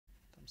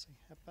something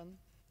happen.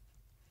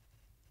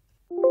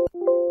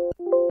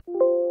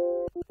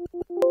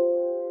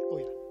 Oh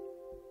yeah,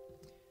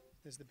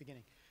 this is the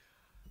beginning.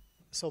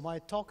 So my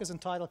talk is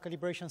entitled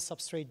Calibration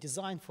Substrate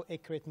Design for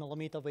Accurate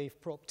Millimeter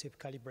Wave Probe Tip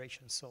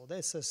Calibration. So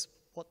this is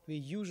what we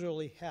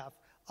usually have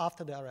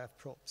after the RF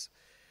probes.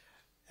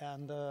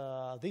 And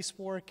this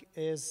work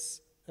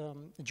is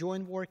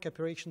joint work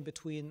operation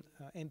between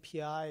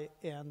MPI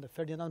and the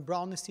Ferdinand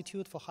Braun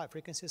Institute for High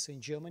Frequencies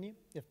in Germany,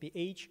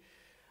 FBH.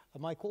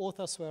 My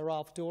co-authors were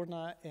Ralf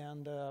Dorner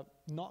and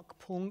Nok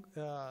Pung.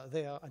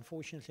 They are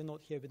unfortunately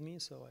not here with me,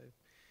 so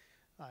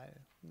I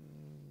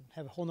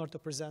have the honor to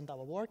present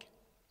our work.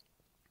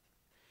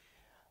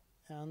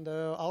 And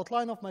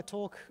outline of my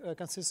talk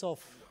consists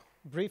of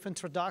brief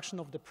introduction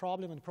of the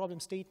problem and problem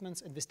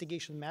statements,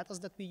 investigation methods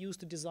that we use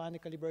to design the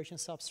calibration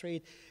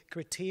substrate,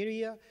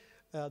 criteria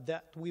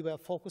that we were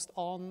focused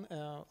on.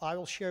 I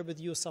will share with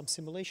you some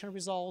simulation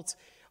results,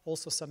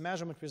 also some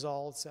measurement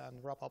results,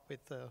 and wrap up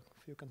with a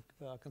few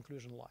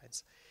conclusion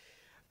lines.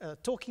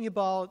 Talking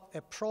about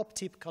a probe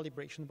tip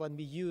calibration when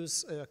we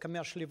use a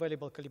commercially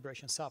available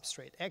calibration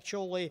substrate.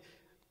 Actually,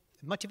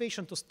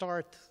 motivation to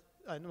start,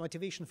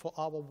 motivation for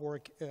our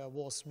work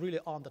was really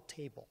on the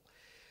table.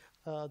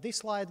 This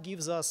slide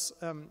gives us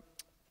a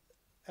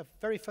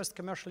very first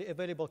commercially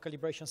available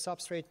calibration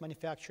substrate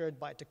manufactured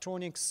by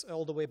Tektronix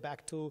all the way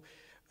back to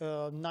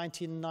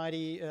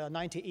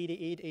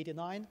 1988,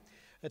 89,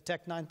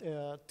 Tech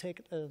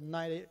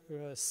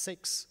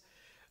 96.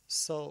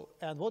 So,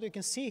 and what you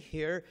can see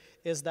here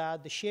is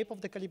that the shape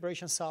of the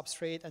calibration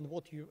substrate and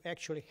what you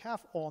actually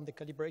have on the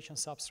calibration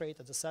substrate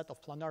as a set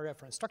of planar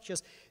reference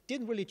structures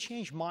didn't really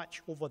change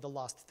much over the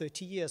last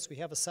 30 years. We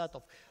have a set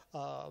of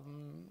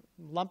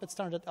lumped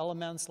standard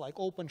elements like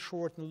open,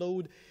 short, and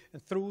load,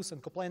 and throughs,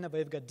 and coplanar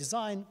waveguide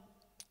design.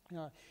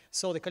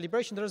 So the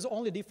calibration, there is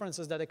only difference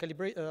is that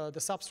the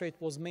substrate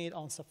was made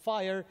on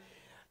sapphire.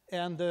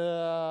 And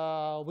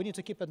we need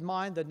to keep in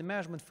mind that the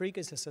measurement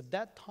frequencies at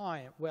that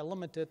time were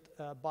limited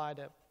by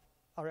the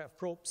RF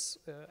probes,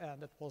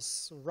 and it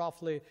was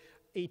roughly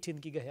 18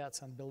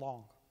 gigahertz and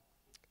below.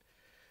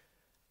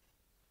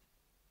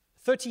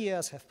 30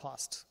 years have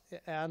passed,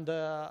 and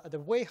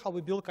the way how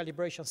we build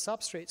calibration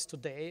substrates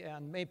today,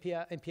 and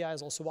MPI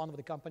is also one of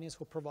the companies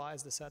who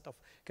provides the set of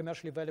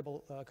commercially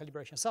available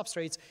calibration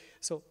substrates,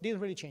 so it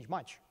didn't really change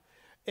much.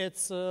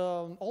 It's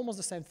almost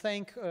the same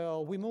thing.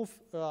 We moved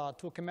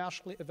to a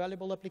commercially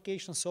available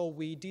application, so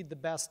we did the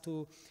best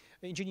to,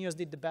 engineers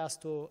did the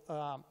best to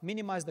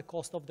minimize the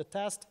cost of the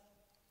test.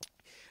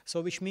 So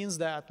which means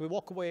that we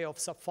walk away of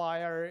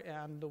sapphire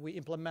and we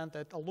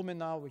implemented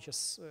alumina, which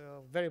is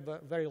very,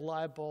 very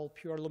reliable,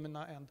 pure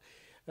alumina, and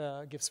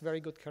gives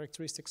very good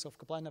characteristics of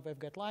coplanar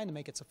waveguide line and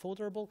make it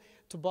affordable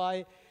to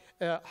buy.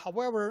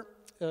 However,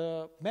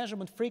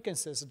 measurement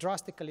frequencies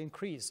drastically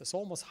increase. It's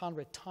almost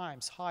 100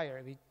 times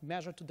higher. We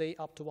measure today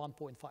up to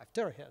 1.5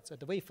 terahertz at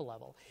the wafer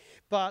level.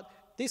 But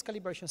this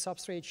calibration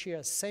substrate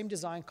shares same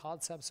design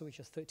concepts, which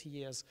is 30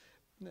 years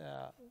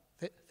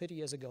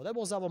ago. That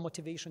was our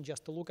motivation,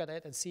 just to look at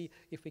it and see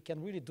if we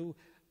can really do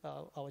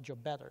our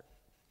job better.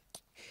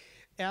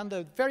 And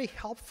a very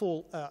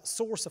helpful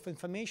source of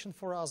information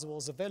for us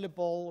was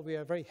available. We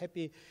are very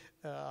happy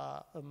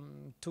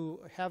to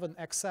have an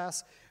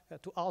access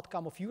to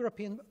outcome of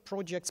European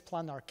projects,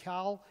 Planar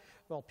Cal.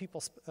 Well,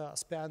 people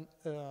spent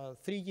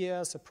 3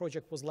 years. The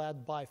project was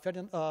led by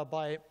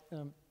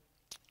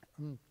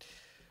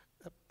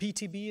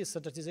PTB,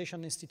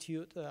 Standardization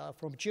Institute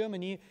from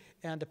Germany,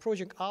 and the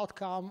project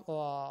outcome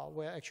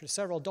were actually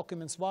several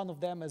documents. One of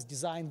them is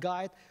design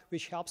guide,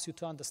 which helps you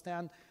to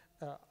understand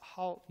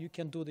how you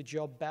can do the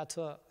job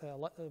better,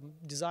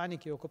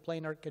 designing your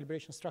coplanar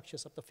calibration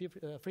structures up to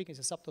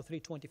frequencies up to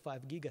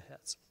 325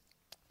 gigahertz.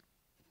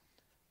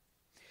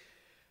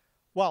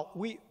 Well,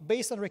 we,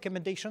 based on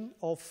recommendation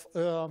of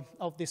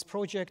this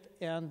project,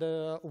 and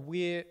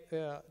we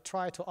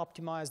try to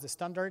optimize the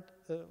standard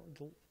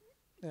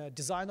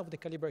design of the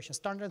calibration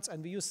standards,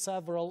 and we use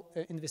several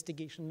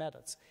investigation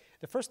methods.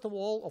 The first of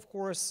all, of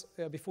course,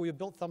 before you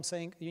build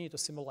something, you need to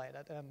simulate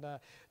it. And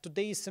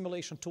today's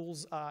simulation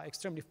tools are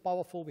extremely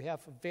powerful. We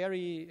have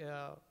very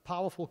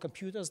powerful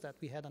computers that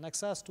we had an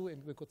access to,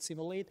 and we could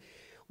simulate.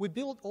 We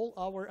built all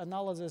our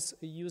analysis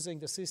using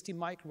the SysTeam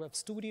Microwave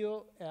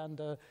Studio,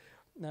 and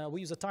we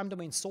use a time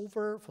domain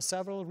solver for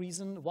several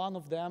reasons. One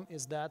of them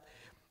is that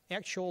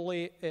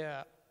actually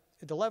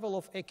the level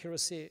of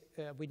accuracy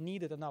we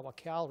needed in our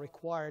cal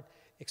required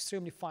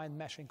extremely fine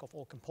meshing of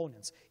all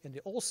components. And we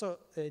also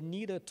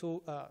needed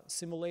to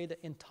simulate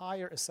the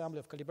entire assembly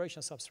of calibration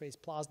substrates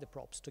plus the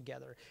probes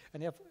together.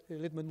 And I have a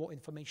little bit more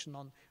information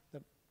on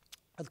the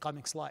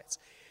upcoming slides.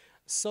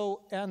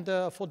 So, and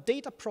for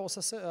data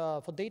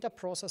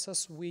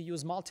processes, we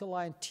use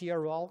multi-line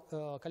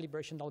TRL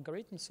calibration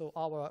algorithm. So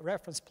our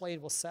reference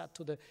plate was set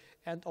to the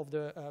end of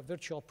the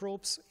virtual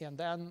probes, and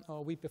then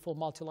we perform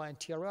multi-line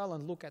TRL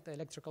and look at the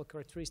electrical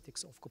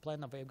characteristics of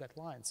coplanar waveguide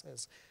lines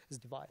as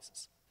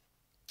devices.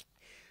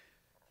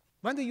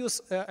 When we use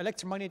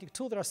electromagnetic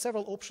tool, there are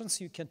several options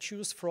you can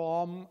choose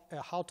from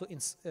how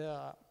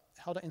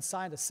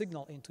insert a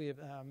signal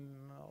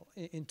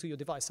into your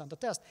device under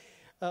test.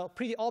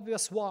 Pretty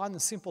obvious one,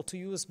 simple to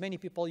use. Many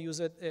people use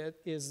it. It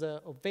is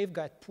a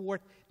waveguide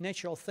port,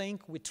 natural thing.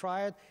 We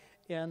tried,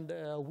 and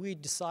we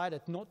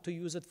decided not to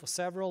use it for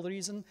several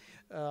reasons.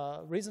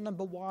 Reason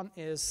number one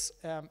is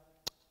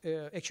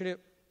actually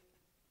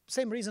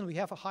same reason we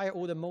have a higher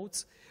order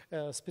modes,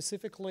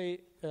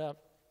 specifically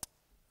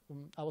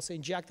I will say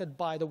injected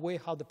by the way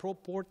how the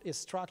probe port is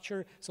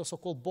structured,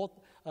 so-called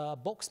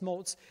box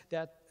modes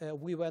that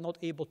we were not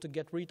able to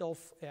get rid of,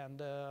 and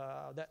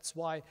that's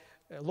why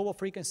lower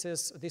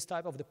frequencies, this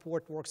type of the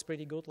port works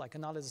pretty good, like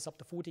analysis up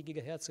to 40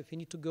 gigahertz. If you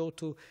need to go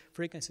to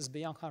frequencies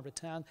beyond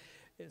 110,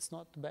 it's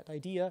not a bad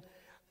idea.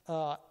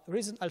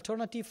 Recent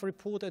alternative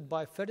reported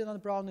by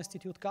Ferdinand Braun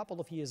Institute a couple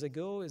of years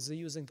ago is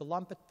using the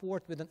lumped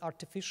port with an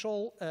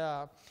artificial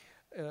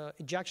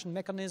ejection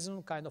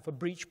mechanism, kind of a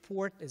bridge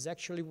port. It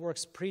actually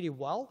works pretty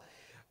well,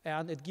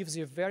 and it gives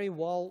you a very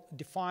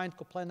well-defined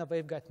coplanar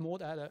waveguide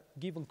mode at a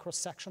given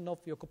cross-section of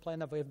your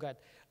coplanar waveguide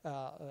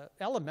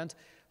element.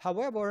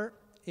 However,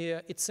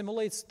 it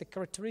simulates the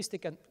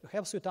characteristic and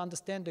helps you to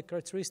understand the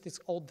characteristics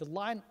of the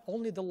line.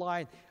 Only the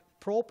line.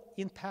 Probe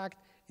impact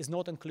is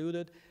not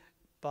included,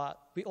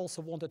 but we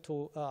also wanted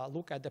to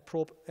look at the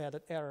probe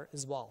added error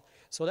as well.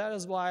 So that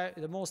is why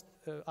the most,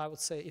 I would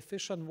say,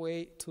 efficient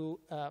way to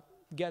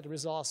get the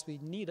results we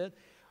needed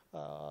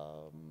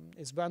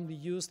is when we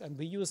used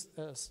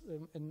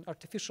an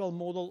artificial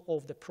model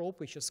of the probe,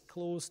 which is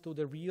close to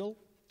the real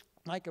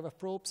microwave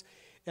probes,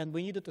 and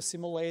we needed to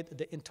simulate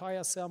the entire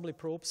assembly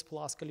probes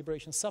plus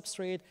calibration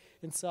substrate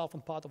itself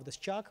and part of this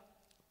chuck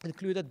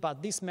included.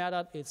 But this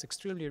method is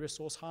extremely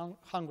resource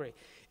hungry.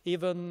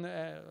 Even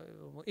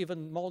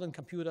modern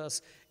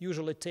computers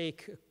usually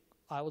take,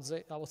 I would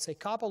say, a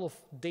couple of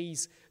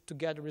days to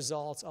get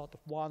results out of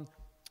one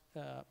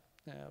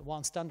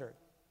standard.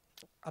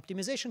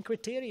 Optimization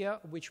criteria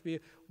which we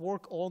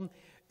work on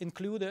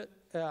included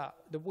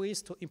the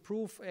ways to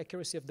improve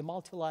accuracy of the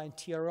multi-line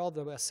TRL.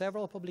 There were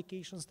several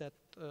publications that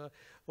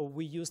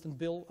we used and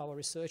built our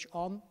research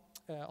on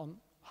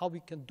how we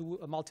can do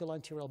a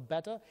multi-line TRL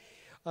better.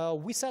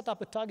 We set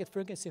up a target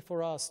frequency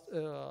for us.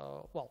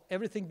 Well,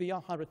 everything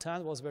beyond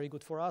 110 was very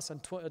good for us,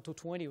 and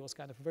 220 was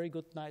kind of a very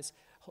good, nice,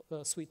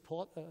 sweet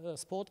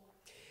spot.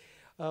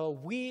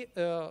 We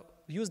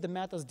used the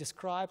methods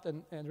described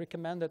and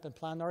recommended in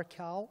Planar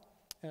Cal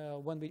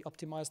when we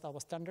optimized our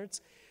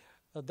standards.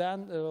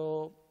 Then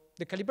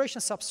the calibration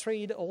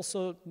substrate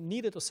also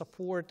needed to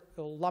support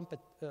lumped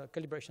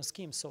calibration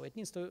schemes. So it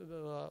needs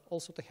to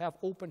also to have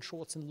open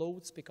shorts and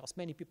loads, because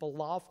many people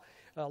love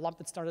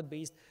lumped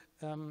standard-based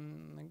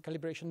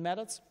calibration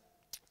methods.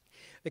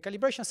 The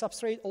calibration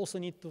substrate also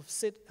needs to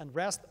sit and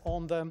rest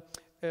on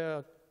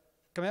the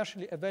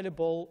commercially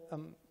available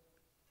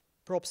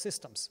probe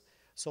systems.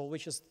 So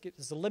which is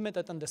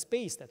limited in the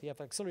space that you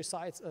have. Auxiliary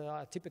sites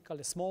are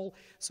typically small,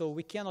 so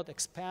we cannot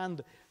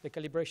expand the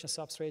calibration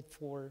substrate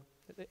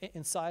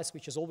in size,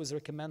 which is always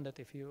recommended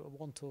if you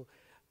want to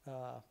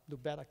do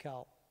better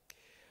cal.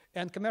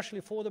 And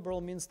commercially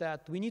affordable means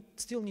that we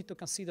still need to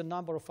consider the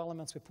number of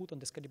elements we put on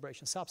this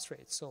calibration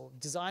substrate. So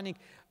designing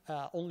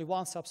only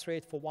one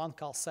substrate for one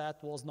cal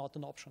set was not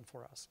an option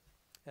for us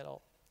at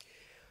all.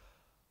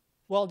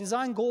 Well,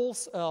 design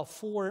goals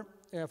for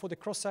the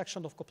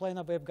cross-section of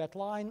coplanar waveguide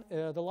line.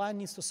 The line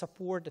needs to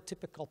support the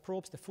typical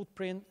probes, the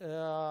footprint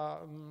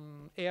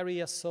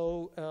area,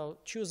 so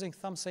choosing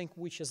something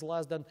which is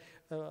less than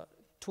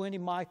 20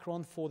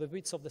 micron for the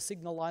width of the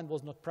signal line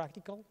was not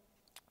practical.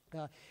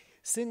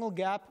 Signal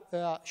gap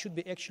should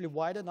be actually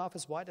wide enough,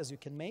 as wide as you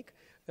can make,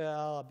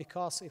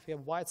 because if you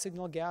have wide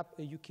signal gap,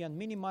 you can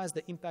minimize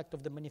the impact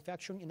of the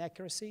manufacturing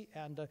inaccuracy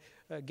and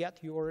get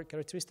your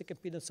characteristic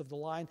impedance of the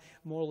line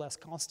more or less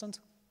constant.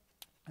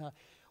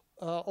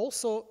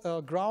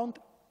 Also, grounds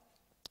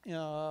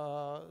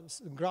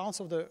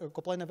of the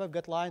coplanar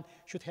waveguide line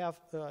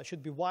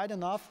should be wide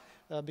enough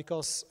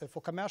because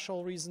for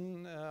commercial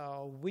reason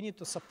we need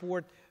to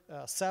support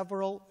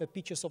several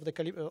pitches of the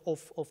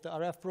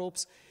RF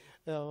probes.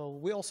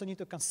 We also need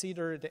to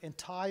consider the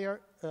entire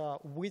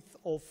width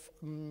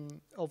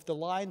of the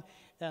line,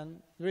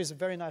 and there is a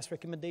very nice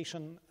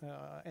recommendation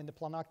in the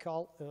Planar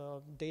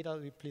Cal data.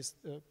 Please,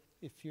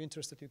 if you're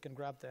interested, you can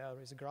grab there.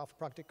 There is a graph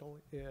practical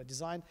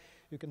design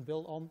you can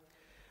build on.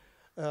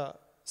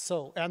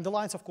 And the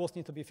lines, of course,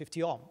 need to be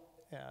 50 ohm.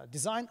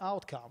 Design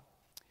outcome.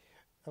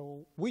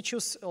 We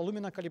choose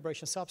aluminum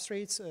calibration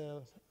substrates,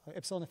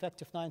 epsilon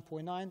effective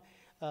 9.9.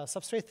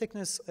 Substrate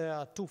thickness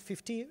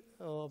 250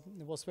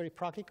 was very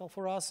practical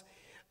for us.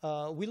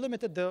 We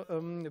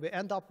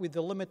end up with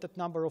the limited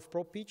number of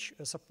probe pitch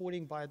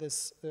supporting by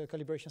this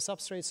calibration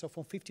substrate, so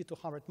from 50 to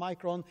 100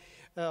 micron.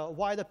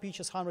 Wider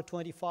pitches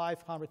 125,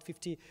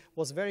 150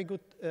 was a very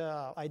good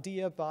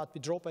idea, but we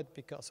dropped it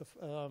because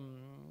of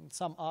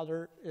some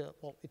other,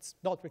 well, it's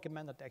not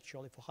recommended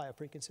actually for higher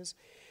frequencies.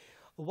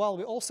 Well,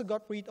 we also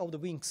got rid of the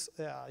wings.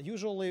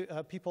 Usually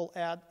people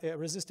add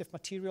resistive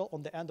material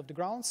on the end of the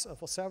grounds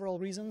for several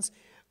reasons.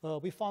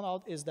 We found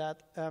out is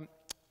that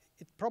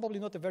it's probably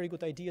not a very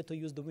good idea to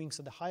use the wings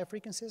at the higher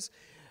frequencies.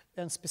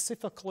 And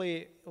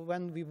specifically,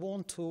 when we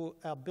want to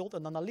build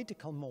an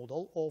analytical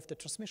model of the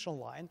transmission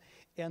line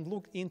and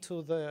look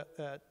into the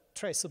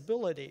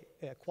traceability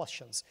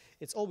questions,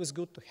 it's always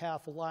good to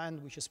have a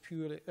line which is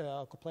purely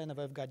coplanar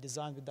waveguide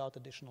design without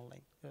additional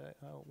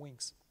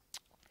wings.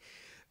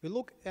 We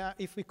look at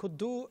if we could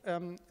do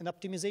an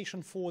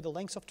optimization for the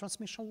length of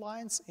transmission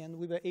lines, and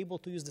we were able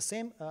to use the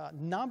same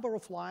number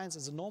of lines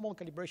as a normal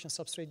calibration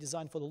substrate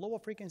design for the lower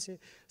frequencies,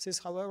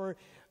 however,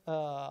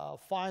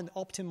 find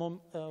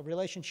optimum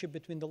relationship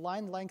between the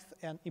line length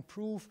and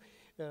improve,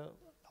 I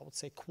would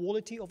say,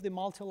 quality of the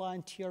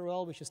multi-line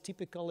TRL, which is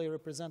typically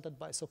represented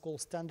by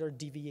so-called standard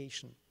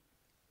deviation.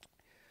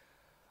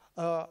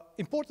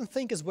 Important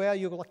thing is where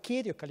you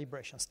locate your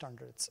calibration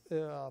standards.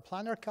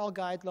 Planar Cal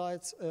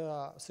guidelines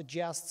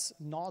suggests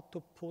not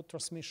to put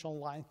transmission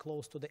line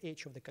close to the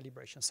edge of the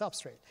calibration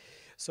substrate.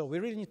 So we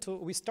really need to,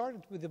 we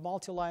started with the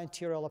multi-line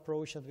TRL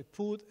approach, and we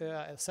put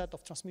a set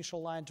of transmission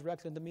line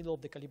directly in the middle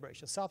of the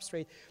calibration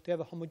substrate to have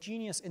a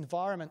homogeneous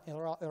environment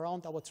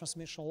around our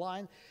transmission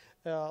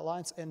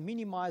lines and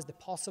minimize the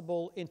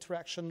possible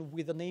interaction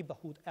with the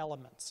neighborhood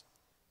elements.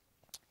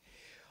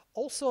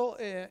 Also,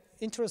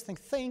 interesting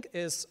thing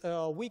is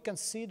we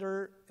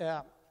consider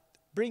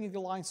bringing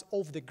the lines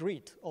off the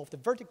grid, of the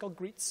vertical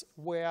grids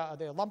where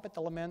the lumped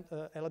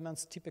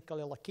elements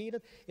typically are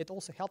located. It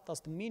also helped us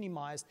to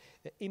minimize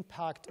the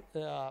impact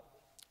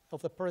of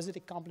the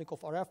parasitic conflict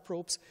of RF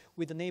probes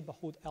with the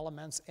neighborhood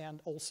elements, and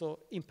also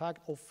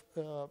impact of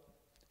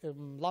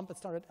lumped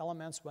standard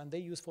elements when they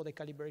use for the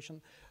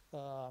calibration.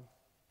 I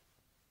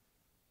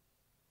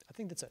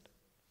think that's it.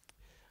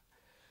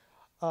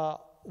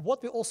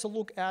 What we also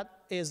look at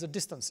is the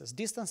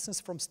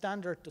distances from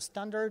standard to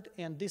standard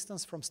and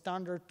distance from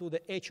standard to the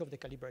edge of the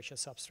calibration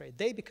substrate.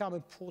 They become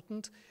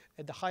important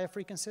at the higher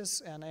frequencies,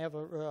 and I have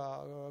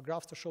a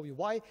graph to show you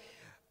why.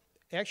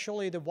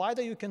 Actually, the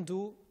wider you can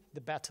do,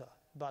 the better.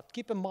 But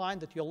keep in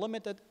mind that you're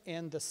limited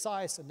in the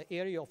size and the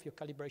area of your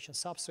calibration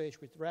substrate,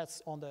 which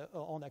rests on the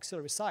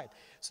auxiliary side.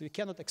 So you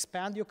cannot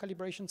expand your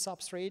calibration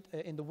substrate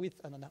in the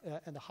width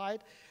and the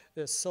height.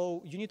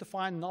 So you need to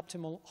find an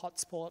optimal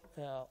hotspot.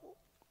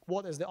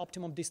 What is the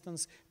optimum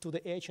distance to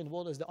the edge, and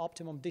what is the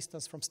optimum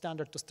distance from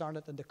standard to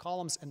standard in the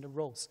columns and the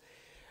rows.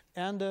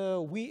 And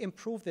we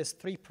improve these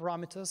three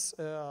parameters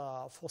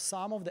for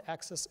some of the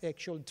axes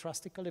actually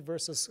drastically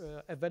versus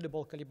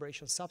available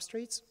calibration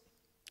substrates.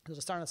 So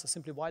the standards are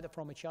simply wider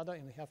from each other,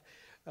 and we have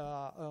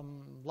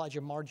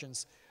larger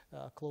margins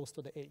close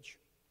to the edge.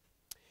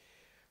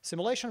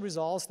 Simulation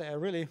results, they are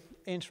really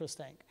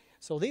interesting.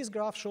 So this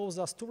graph shows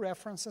us two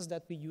references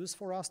that we use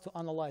for us to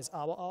analyze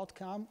our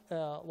outcome.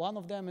 One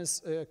of them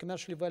is a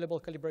commercially available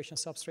calibration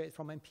substrate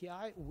from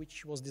MPI,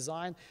 which was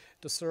designed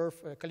to serve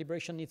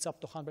calibration needs up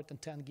to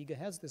 110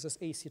 gigahertz. This is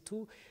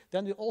AC2.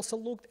 Then we also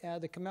looked at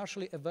the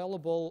commercially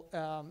available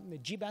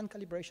G-band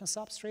calibration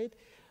substrate.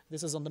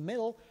 This is on the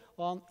middle,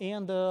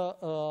 and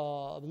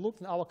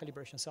looked at our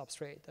calibration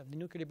substrate, the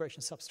new calibration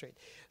substrate.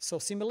 So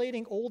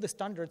simulating all the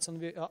standards,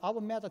 and our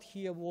method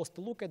here was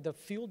to look at the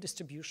field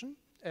distribution.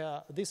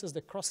 This is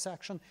the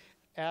cross-section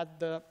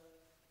at the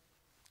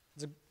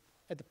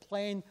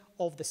plane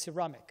of the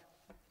ceramic.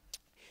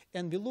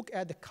 And we look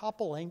at the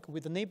coupling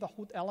with the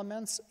neighborhood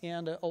elements,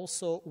 and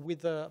also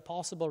with the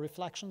possible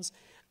reflections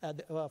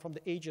from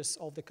the edges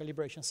of the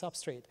calibration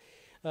substrate.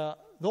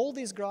 All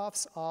these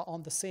graphs are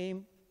on the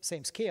same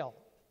scale.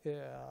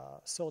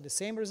 So the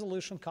same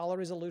resolution, color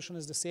resolution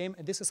is the same,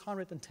 and this is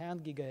 110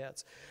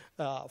 gigahertz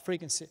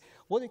frequency.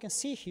 What you can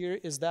see here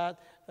is that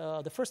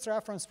the first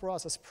reference for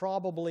us is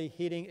probably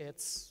hitting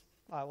its,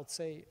 I would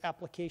say,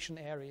 application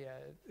area.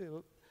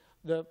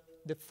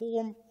 The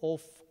form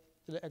of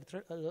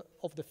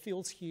the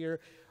fields here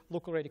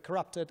look already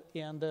corrupted,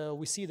 and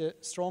we see the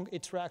strong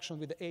interaction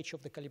with the edge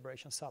of the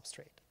calibration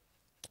substrate.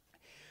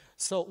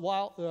 So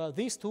while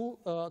these two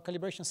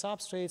calibration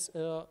substrates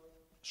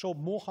show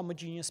more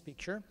homogeneous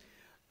picture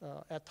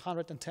at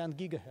 110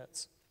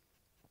 gigahertz.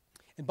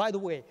 And by the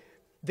way,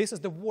 this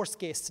is the worst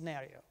case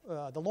scenario.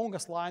 The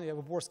longest line, we have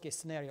a worst case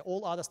scenario.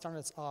 All other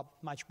standards are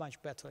much,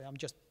 much better. I'm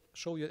just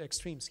showing you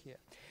extremes here.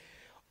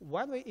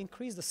 When we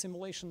increase the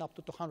simulation up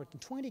to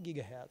 220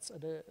 gigahertz,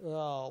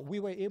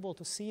 we were able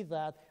to see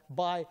that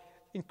by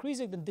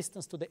increasing the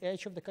distance to the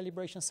edge of the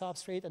calibration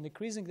substrate and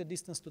increasing the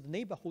distance to the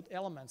neighborhood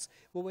elements,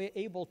 we were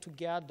able to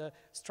get the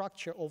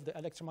structure of the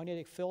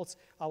electromagnetic fields,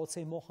 I would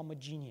say, more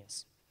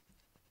homogeneous.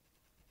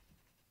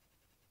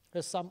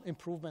 There's some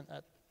improvement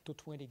at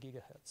 220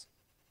 gigahertz.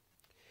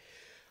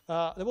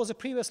 There was a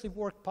previously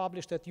work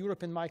published at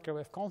European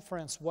Microwave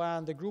Conference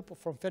when the group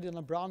from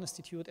Ferdinand Braun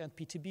Institute and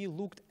PTB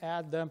looked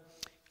at the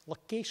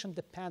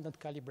location-dependent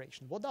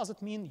calibration. What does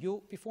it mean?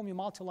 You perform your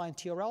multi-line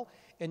TRL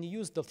and you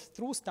use the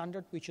through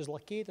standard, which is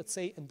located,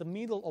 say, in the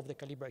middle of the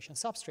calibration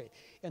substrate.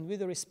 And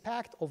with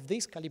respect of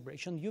this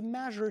calibration, you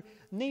measure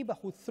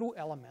neighborhood through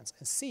elements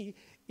and see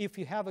if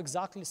you have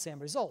exactly the same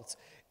results.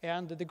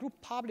 And the group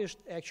published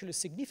actually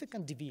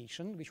significant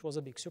deviation, which was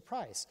a big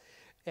surprise.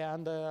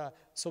 And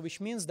so which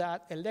means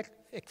that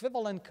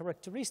equivalent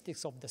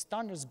characteristics of the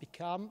standards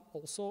become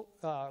also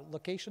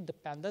location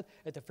dependent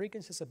at the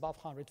frequencies above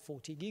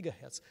 140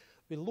 gigahertz.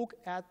 We look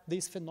at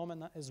this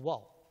phenomena as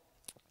well.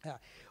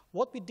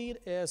 What we did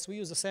is we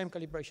use the same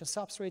calibration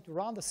substrate,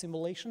 run the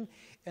simulation,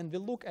 and we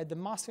look at the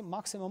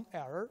maximum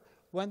error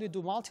when we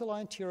do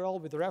multi-line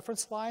TRL with the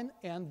reference line,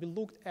 and we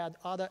looked at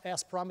other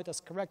S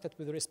parameters corrected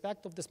with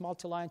respect of this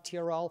multi-line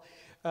TRL,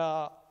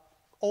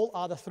 all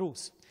other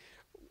throughs.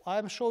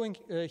 I'm showing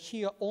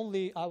here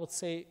only, I would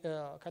say,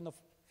 kind of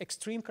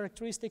extreme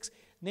characteristics.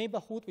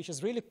 Neighborhood, which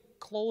is really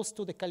close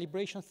to the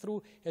calibration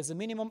through, has a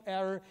minimum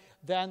error.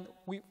 Then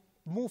we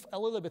move a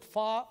little bit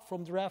far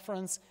from the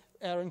reference,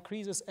 error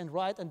increases, and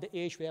right at the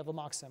edge we have a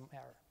maximum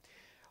error.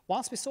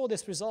 Once we saw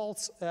these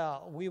results,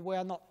 we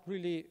were not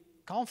really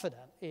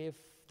confident if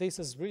this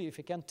is really, if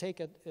you can take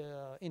it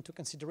into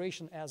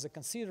consideration as a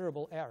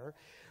considerable error,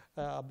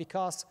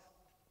 because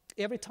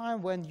every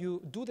time when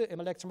you do the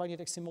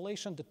electromagnetic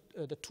simulation,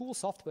 the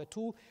software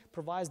tool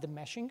provides the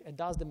meshing and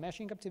does the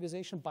meshing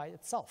optimization by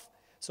itself.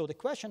 So the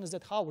question is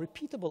that how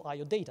repeatable are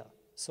your data?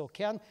 So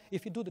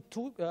if you do the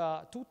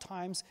two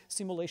times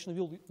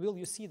simulation, will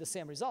you see the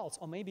same results?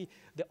 Or maybe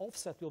the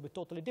offset will be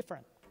totally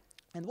different.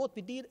 And what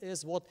we did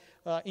is what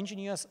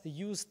engineers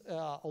used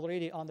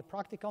already on the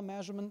practical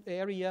measurement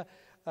area,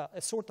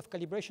 a sort of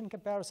calibration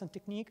comparison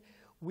technique.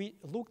 We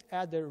looked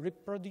at the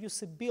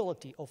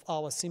reproducibility of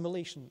our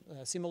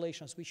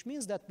simulations, which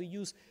means that we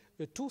use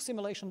two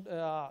simulation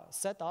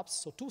setups,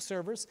 so two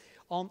servers.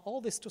 On all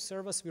these two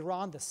servers, we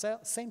run the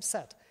same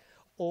set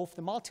of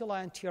the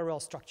multi-line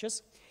TRL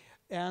structures.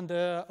 And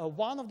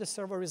one of the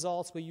server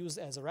results we use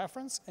as a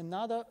reference,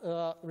 another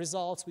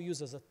results we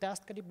use as a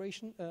test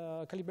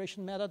calibration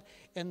method,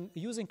 and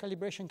using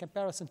calibration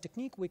comparison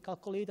technique, we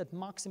calculated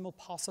maximum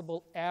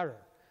possible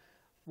error,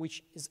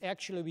 which is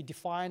actually we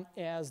define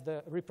as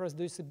the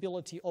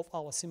reproducibility of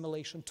our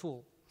simulation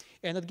tool.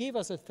 And it gave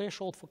us a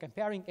threshold for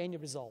comparing any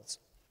results.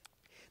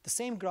 The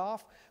same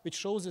graph which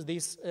shows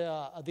this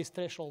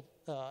threshold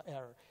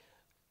error.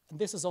 And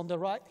this is on the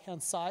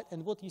right-hand side,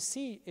 and what you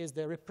see is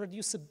the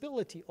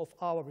reproducibility of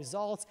our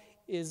results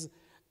is,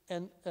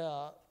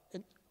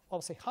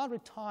 I'll say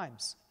 100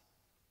 times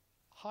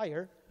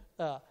higher,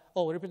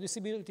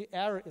 reproducibility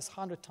error is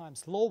 100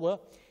 times lower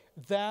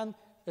than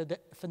the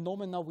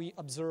phenomena we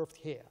observed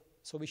here.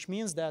 So which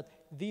means that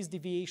these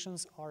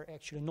deviations are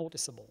actually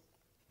noticeable.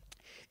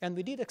 And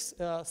we did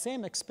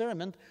same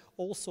experiment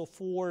also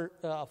for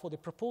the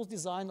proposed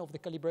design of the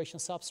calibration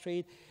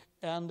substrate,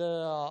 and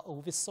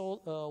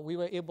we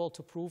were able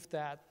to prove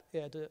that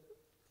the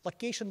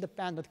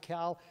location-dependent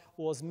cal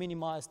was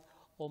minimized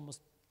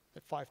almost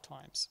 5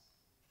 times.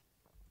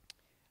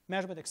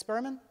 Measurement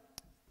experiment.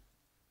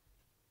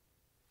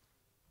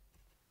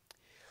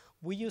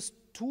 We used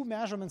 2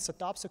 measurement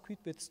setups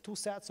equipped with 2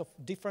 sets of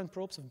different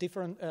probes of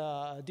different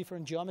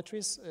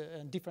geometries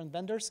and different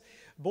vendors.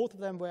 Both of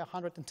them were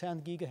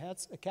 110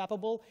 gigahertz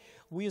capable.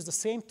 We used the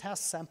same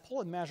test sample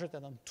and measured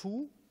it on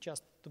 2,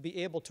 just to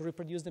be able to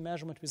reproduce the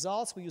measurement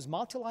results. We used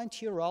multi-line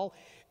TRL,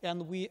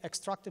 and we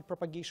extracted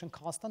propagation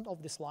constant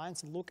of these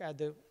lines and look at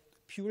the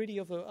purity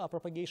of the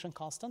propagation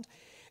constant.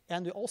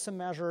 And we also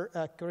measure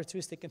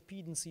characteristic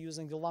impedance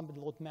using the Lambda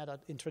load method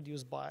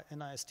introduced by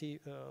NIST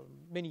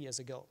many years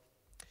ago.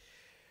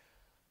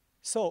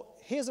 So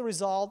here's a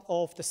result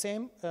of the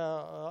same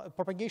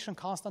propagation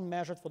constant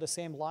measured for the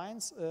same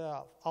lines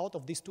out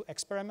of these 2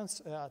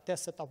 experiments,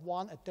 test setup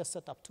 1 and test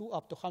setup 2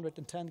 up to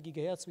 110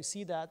 gigahertz. We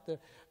see that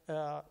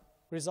the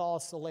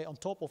results lay on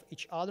top of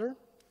each other.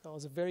 That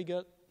was a very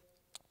good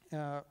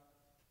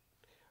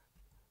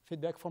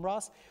feedback from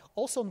us.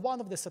 Also, in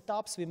one of the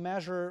setups, we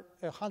measure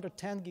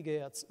 110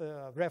 gigahertz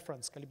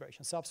reference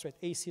calibration substrate,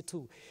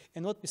 AC2.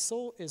 And what we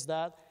saw is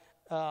that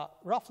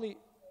roughly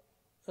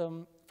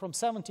from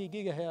 70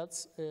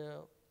 gigahertz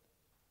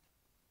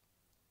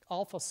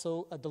alpha,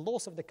 so the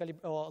loss of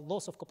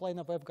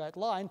coplanar waveguide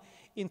line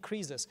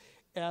increases.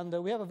 And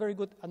we have a very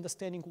good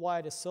understanding why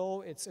it is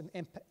so. It's an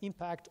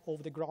impact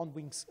of the ground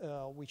wings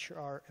which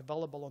are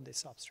available on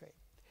this substrate.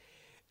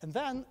 And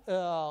then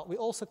we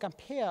also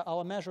compare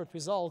our measured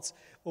results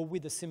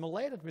with the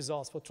simulated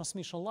results for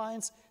transmission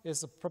lines.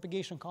 There's a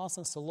propagation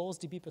constant, so loss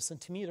dB per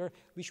centimeter,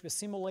 which we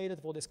simulated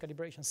for this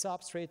calibration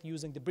substrate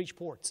using the bridge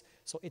ports.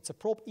 So it's a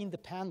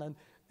probe-independent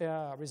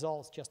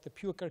results, just the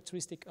pure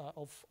characteristic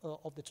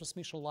of the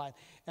transmission line,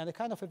 and a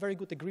kind of a very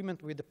good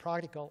agreement with the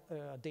practical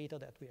data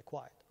that we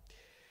acquired.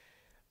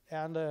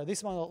 And this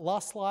is my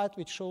last slide,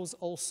 which shows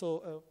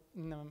also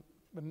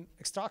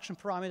extraction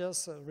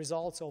parameters,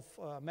 results of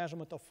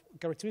measurement of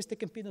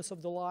characteristic impedance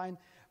of the line,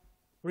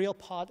 real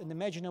part and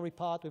imaginary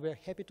part. We were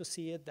happy to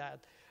see it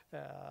that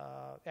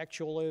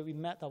actually we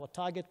met our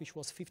target, which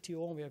was 50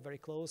 ohm. We are very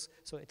close.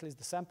 So at least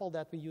the sample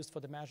that we used for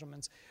the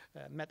measurements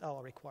met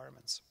our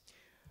requirements.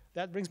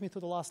 That brings me to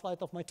the last slide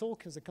of my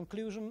talk. As a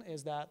conclusion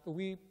is that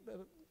we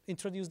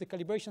introduced the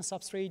calibration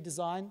substrate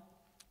design,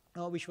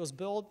 which was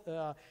built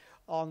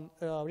on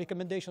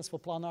recommendations for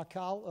planar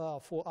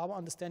cal. For our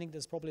understanding,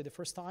 this is probably the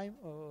first time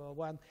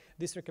when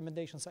these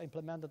recommendations are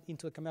implemented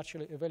into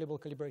commercially available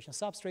calibration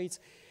substrates.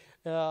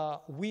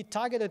 We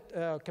targeted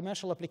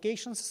commercial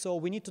applications, so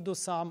we need to do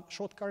some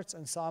shortcuts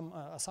and some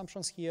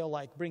assumptions here,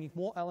 like bringing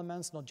more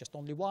elements, not just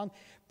only one,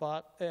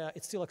 but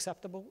it's still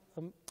acceptable.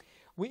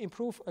 We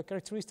improve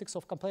characteristics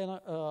of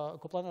coplanar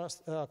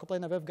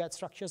waveguide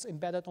structures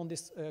embedded on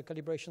this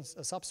calibration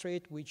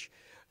substrate, which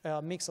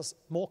makes us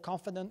more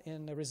confident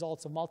in the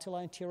results of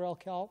multi-line TRL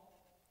cal.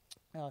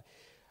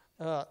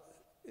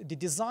 The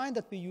design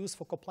that we use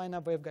for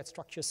coplanar waveguide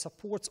structures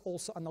supports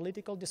also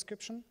analytical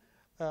description.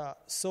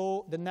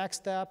 So the next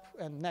step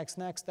and next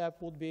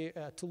step would be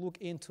to look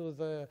into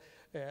the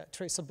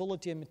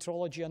traceability and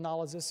metrology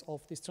analysis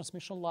of these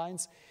transmission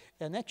lines.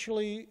 And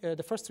actually,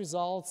 the first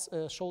results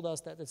showed us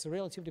that it's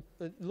relatively,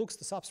 the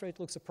substrate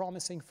looks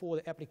promising for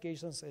the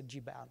applications at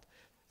G-band.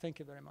 Thank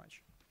you very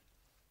much.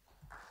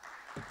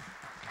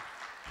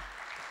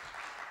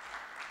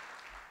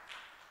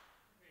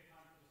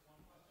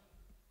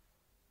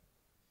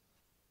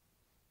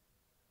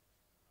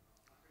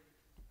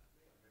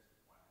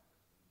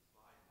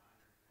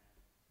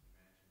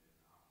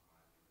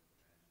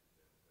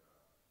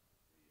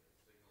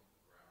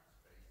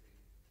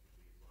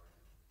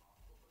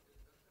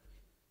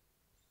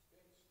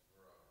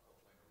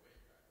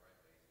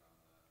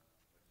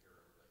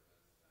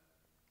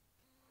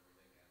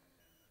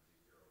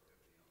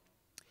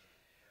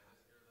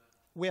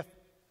 We have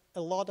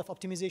a lot of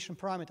optimization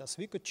parameters.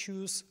 We could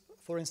choose,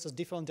 for instance,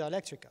 different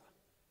dielectrica.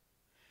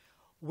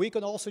 We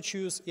could also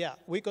choose,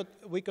 we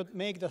could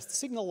make the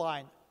signal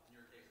line.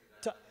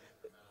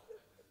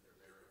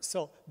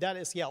 So that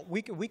is,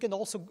 we can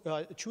also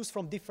choose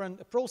from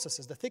different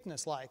processes, the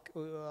thickness, like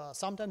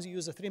sometimes you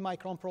use a 3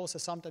 micron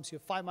process, sometimes you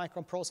have 5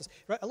 micron process,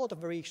 right? A lot of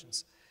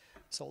variations.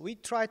 So we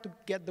try to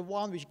get the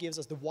one which gives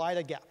us the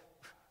wider gap.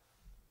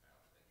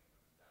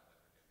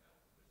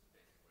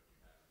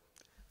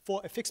 For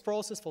a fixed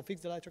process, for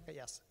fixed dielectrica,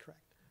 yes, correct.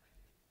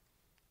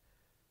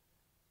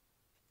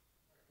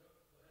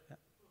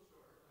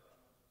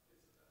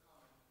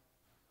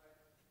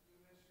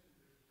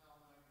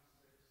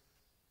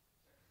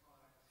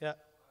 Yeah.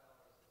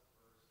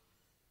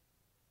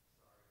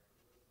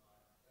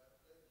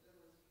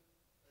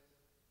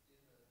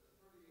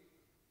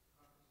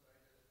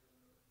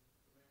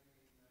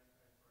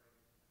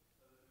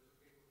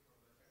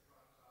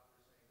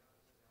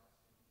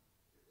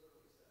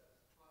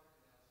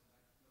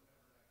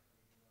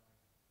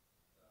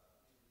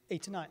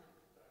 '89.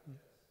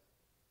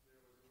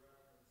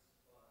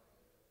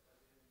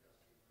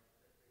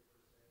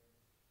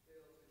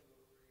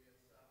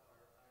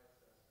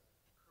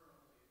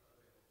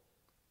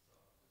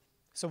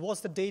 So what's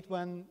the date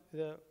when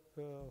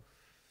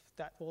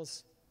that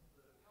was?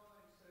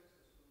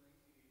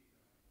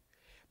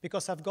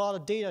 Because I've got a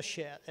data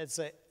share. It's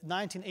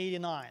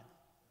 1989.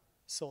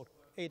 So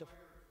 8 of.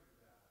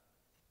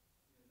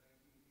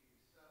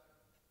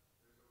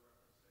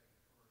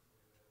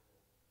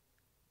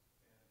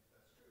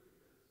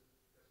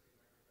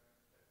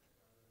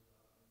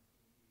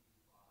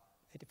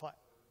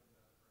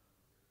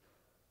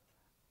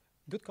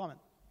 Good comment.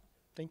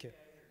 Thank you.